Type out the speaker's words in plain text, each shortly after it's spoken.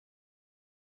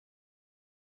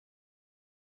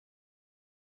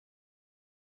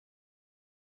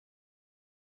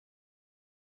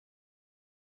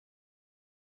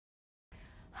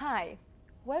Hi,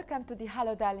 welcome to the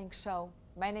Hello Darlink show.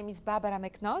 My name is Barbara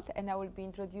McNaught and I will be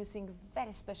introducing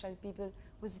very special people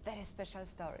with very special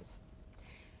stories.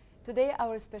 Today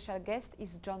our special guest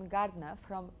is John Gardner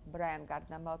from Brian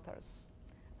Gardner Motors.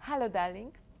 Hello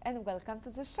Darlink and welcome to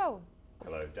the show.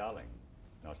 Hello darling,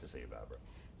 nice to see you Barbara.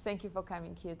 Thank you for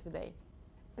coming here today.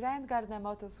 Brian Gardner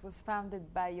Motors was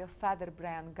founded by your father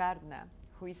Brian Gardner,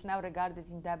 who is now regarded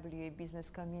in WA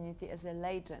business community as a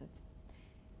legend.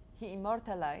 He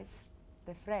immortalized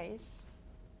the phrase,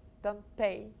 "Don't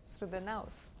pay through the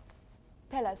nose."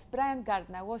 Tell us, Brian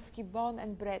Gardner, was he born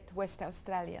and bred West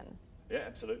Australian? Yeah,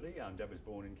 absolutely. Dad was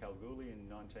born in Kalgoorlie in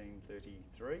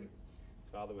 1933. His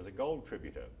father was a gold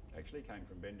tributor, actually came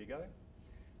from Bendigo,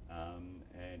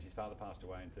 and his father passed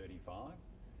away in 35.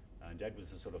 And Dad was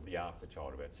the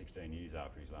after-child, about 16 years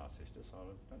after his last sister, so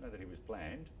I don't know that he was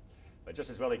planned. But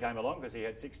just as well he came along because he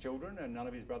had 6 children and none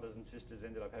of his brothers and sisters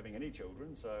ended up having any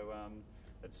children. So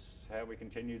that's how we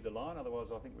continued the line. Otherwise,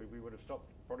 I think we would have stopped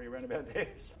probably around about there.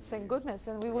 Thank goodness,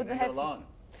 and we wouldn't have have the line.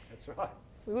 That's right.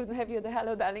 We wouldn't have you the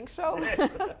Hello Darling show.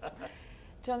 Yes.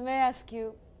 John, may I ask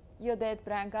you, your dad,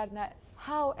 Brian Gardner,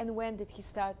 how and when did he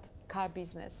start car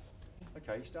business?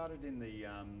 Okay, he started in the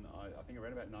I think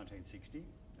around about 1960.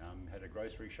 Had a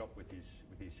grocery shop with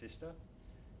his sister.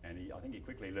 And I think he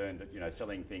quickly learned that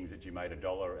selling things that you made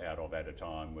 $1 out of at a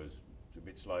time was a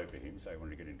bit slow for him, so he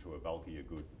wanted to get into a bulkier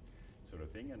good sort of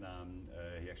thing. And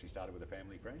he actually started with a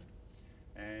family friend.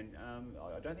 And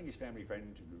I don't think his family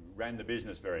friend ran the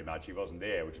business very much. He wasn't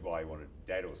there, which is why he wanted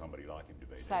Dad or somebody like him to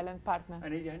be Silent there. partner.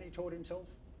 And he taught himself,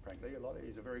 frankly, a lot.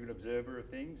 He's a very good observer of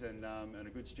things and a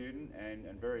good student and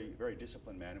very, very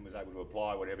disciplined man, and was able to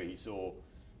apply whatever he saw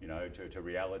to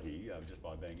reality just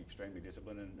by being extremely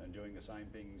disciplined and doing the same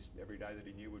things every day that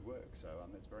he knew would work. So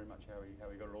that's very much how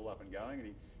he got it all up and going.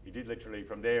 And he did literally,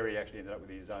 from there he actually ended up with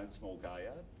his own small car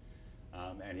yard.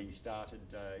 And he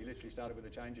literally started with a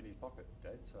change in his pocket,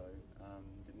 Dad. So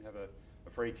didn't have a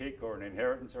free kick or an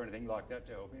inheritance or anything like that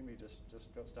to help him. He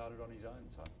just got started on his own.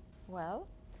 So. Well,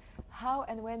 how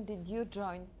and when did you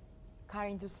join car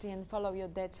industry and follow your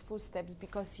dad's footsteps,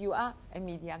 because you are a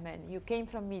media man, you came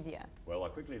from media? Well, I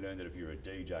quickly learned that if you're a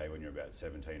DJ when you're about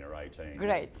 17 or 18,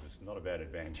 Great. It's not a bad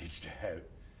advantage to have.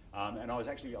 And I was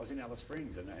in Alice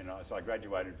Springs, so I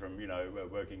graduated from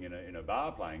working in a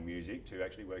bar playing music to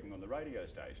actually working on the radio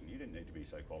station. You didn't need to be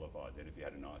so qualified then if you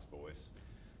had a nice voice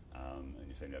and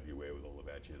you seemed to have your wherewithal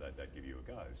about you, they'd give you a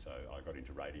go. So I got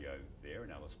into radio there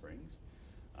in Alice Springs.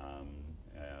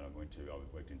 And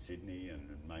I worked in Sydney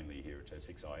and mainly here at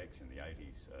 6IX in the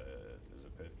 80s. There's a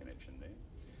Perth connection there.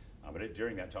 But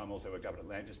during that time also worked up at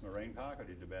Atlantis Marine Park. I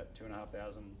did about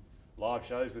 2,500 live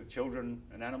shows with children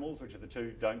and animals, which are the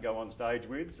two don't go on stage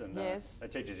with. And yes.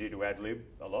 That teaches you to ad-lib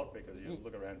a lot because you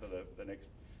look around for the next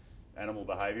animal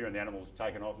behaviour, and the animal's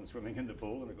taken off and swimming in the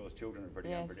pool, and of course children are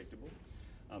pretty unpredictable.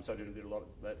 So I did a lot of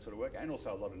that sort of work, and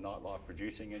also a lot of nightlife,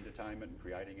 producing entertainment and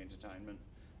creating entertainment.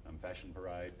 Fashion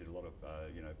parades, did a lot of,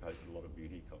 posted a lot of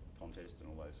beauty contests and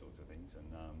all those sorts of things.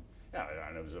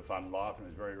 And it was a fun life and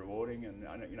it was very rewarding. And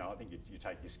I think you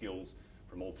take your skills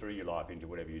from all through your life into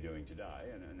whatever you're doing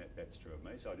today, and that's true of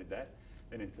me. So I did that.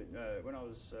 Then when I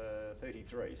was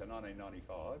 33, so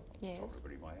 1995, I was told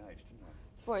pretty my age, didn't I?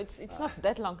 Well, it's not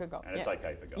that long ago. And it's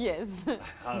okay for guys. Yes.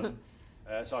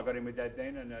 So I got in with Dad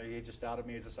then, and he just started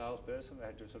me as a salesperson. I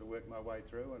had to sort of work my way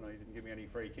through, and he didn't give me any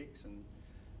free kicks.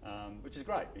 Which is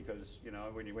great because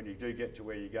when you do get to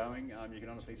where you're going, you can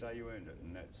honestly say you earned it,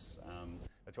 and that's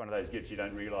one of those gifts you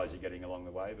don't realise you're getting along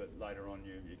the way, but later on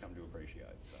you come to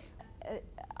appreciate. So.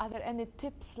 Are there any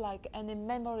tips, like any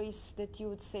memories that you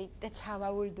would say, that's how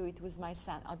I will do it with my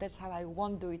son, or that's how I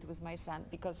won't do it with my son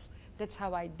because that's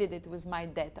how I did it with my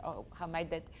dad, or how my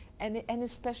dad? Any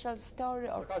special story?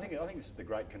 Or Look, I think this is the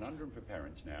great conundrum for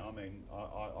parents now. I mean,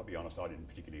 I'll be honest, I didn't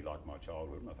particularly like my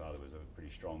childhood. My father was a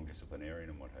pretty strong disciplinarian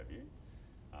and what have you,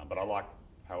 but I like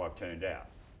how I've turned out.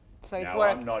 So it now,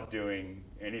 worked. I'm not doing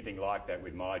anything like that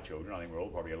with my children. I think we're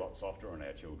all probably a lot softer on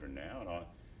our children now, and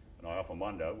I often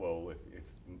wonder, well, if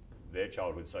their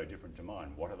childhood's so different to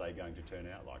mine, what are they going to turn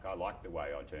out like? I like the way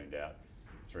I turned out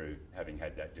through having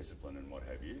had that discipline and what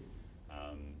have you.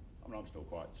 I'm still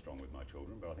quite strong with my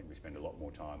children, but I think we spend a lot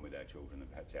more time with our children than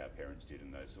perhaps our parents did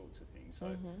and those sorts of things.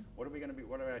 So what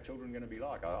are our children going to be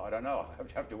like? I don't know. I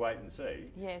have to wait and see.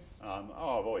 Yes. I've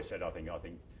always said, I think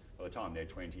by the time they're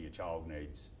 20, a child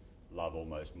needs love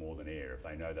almost more than air. If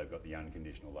they know they've got the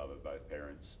unconditional love of both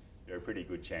parents, they're a pretty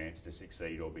good chance to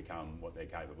succeed or become what they're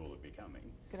capable of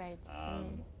becoming. Great.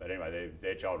 But anyway,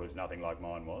 their childhood's nothing like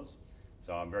mine was.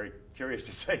 So I'm very curious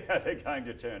to see how they're going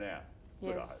to turn out.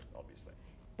 Good, I hope, obviously.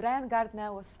 Brian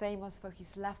Gardner was famous for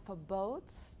his love for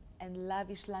boats and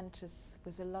lavish lunches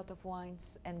with a lot of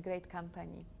wines and great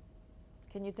company.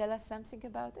 Can you tell us something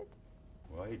about it?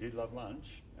 Well, he did love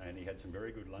lunch, and he had some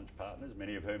very good lunch partners,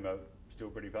 many of whom are still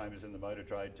pretty famous in the motor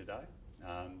trade today.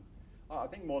 I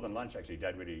think more than lunch, actually,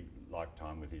 Dad really liked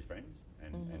time with his friends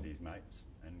and his mates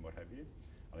and what have you.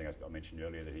 I think I mentioned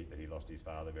earlier that he lost his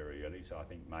father very early, so I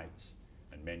think mates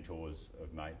and mentors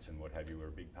of mates and what have you were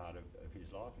a big part of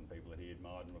his life, and people that he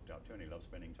admired and looked up to, and he loved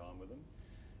spending time with them.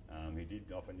 He did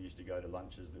often used to go to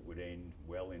lunches that would end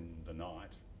well in the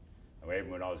night. And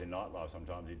even when I was in nightlife,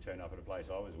 sometimes he'd turn up at a place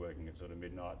I was working at sort of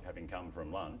midnight, having come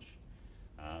from lunch.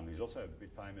 He's also a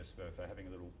bit famous for having a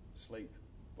little sleep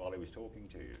while he was talking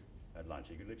to you at lunch.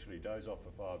 He could literally doze off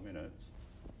for 5 minutes,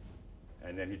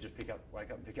 and then he'd just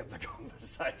wake up and pick up the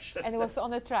conversation. And it was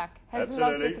on the track. Hasn't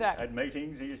Absolutely. lost the track. At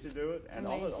meetings he used to do it, and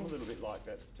I'm a Amazing. little bit like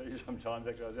that too sometimes.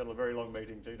 Actually, I was at a very long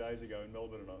meeting 2 days ago in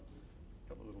Melbourne, and a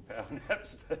couple of little power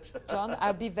naps. But John,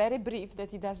 I'll be very brief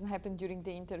that it doesn't happen during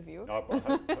the interview. I hope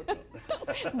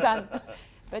not. Done.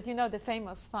 But you know the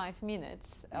famous 5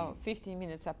 minutes, or 15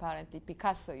 minutes apparently.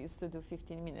 Picasso used to do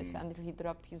 15 minutes until he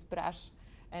dropped his brush,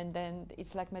 and then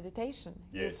it's like meditation.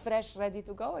 Yes. You're fresh, ready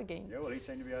to go again. Yeah, well, he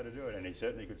seemed to be able to do it, and he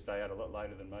certainly could stay out a lot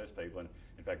later than most people. And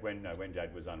in fact, when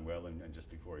Dad was unwell and just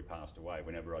before he passed away,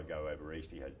 whenever I'd go over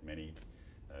east, he had many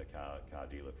car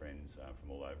dealer friends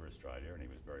from all over Australia, and he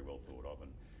was very well thought of.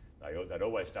 And they'd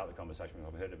always start the conversation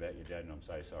with, "I've heard about your dad, and I'm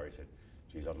so sorry." He said,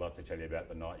 "Geez, I'd love to tell you about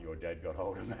the night your dad got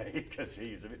hold of me," because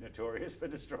he's a bit notorious for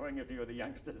destroying a few of the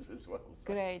youngsters as well. So,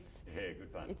 Great. yeah, good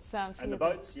fun. It sounds And the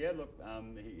really- boats, yeah, look,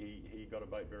 he got a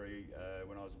boat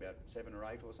when I was about 7 or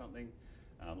 8 or something.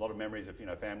 A lot of memories of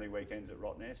family weekends at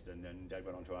Rottnest, and Dad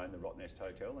went on to own the Rottnest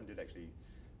Hotel and did actually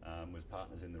was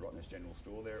partners in the Rottnest General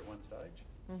Store there at one stage.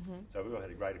 So we all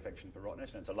had a great affection for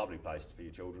Rottnest, and it's a lovely place for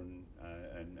your children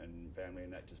and family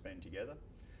and that to spend together.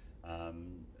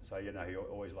 So he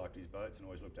always liked his boats and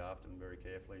always looked after them very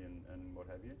carefully and what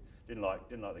have you. Didn't like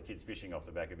the kids fishing off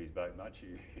the back of his boat much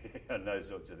and those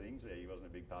sorts of things. He wasn't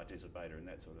a big participator in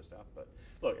that sort of stuff. But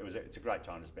look, it's a great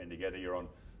time to spend together. You're on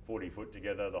 40 foot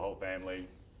together, the whole family,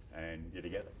 and you're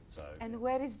together. So. And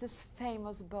where is this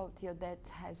famous boat your dad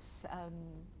has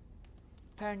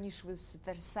furnished with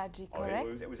Versace,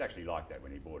 correct? It was actually like that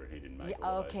when he bought it. He didn't make Yeah,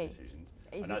 all okay. those decisions.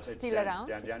 Is I know it it's still down,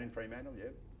 around? Down in Fremantle, yeah.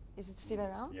 Is it still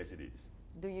around? Yes, it is.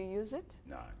 Do you use it?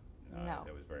 No. No.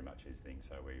 That was very much his thing.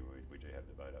 So we do have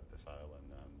the boat up for sale.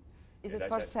 And Is it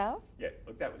for sale? Yeah.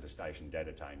 Look, that was a station Dad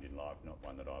attained in life, not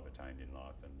one that I've attained in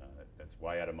life, and that's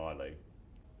way out of my league.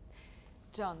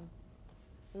 John,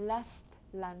 last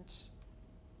lunch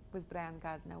with Brian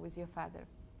Gardner, with your father.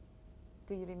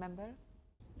 Do you remember?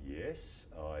 Yes,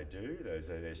 I do.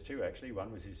 There's 2 actually.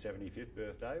 One was his 75th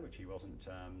birthday, which he wasn't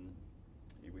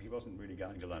really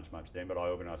going to lunch much then, but I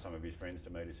organised some of his friends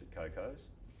to meet us at Coco's.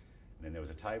 And then there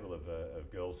was a table of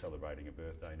girls celebrating a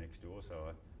birthday next door, so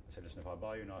I said, "Listen, if I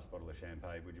buy you a nice bottle of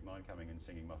champagne, would you mind coming and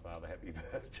singing my father happy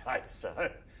birthday?" So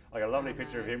I got a lovely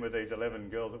picture of him with these 11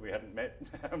 girls that we hadn't met,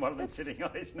 and one of them sitting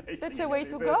on his knee. That's singing a way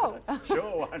happy to birthday. go.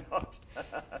 Sure, why not?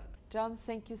 John,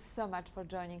 thank you so much for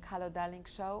joining Hello Darling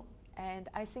show. And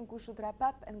I think we should wrap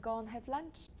up and go and have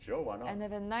lunch. Sure, why not? And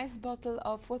have a nice bottle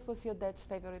of, what was your dad's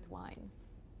favourite wine?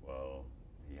 Well,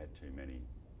 he had too many.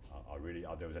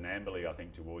 There was an Amberley, I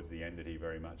think, towards the end that he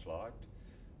very much liked.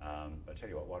 But I tell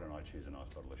you what, why don't I choose a nice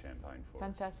bottle of champagne for us?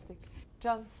 Fantastic.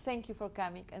 John, thank you for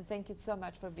coming, and thank you so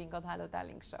much for being on Hello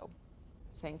Darling show.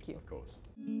 Thank you. Of course.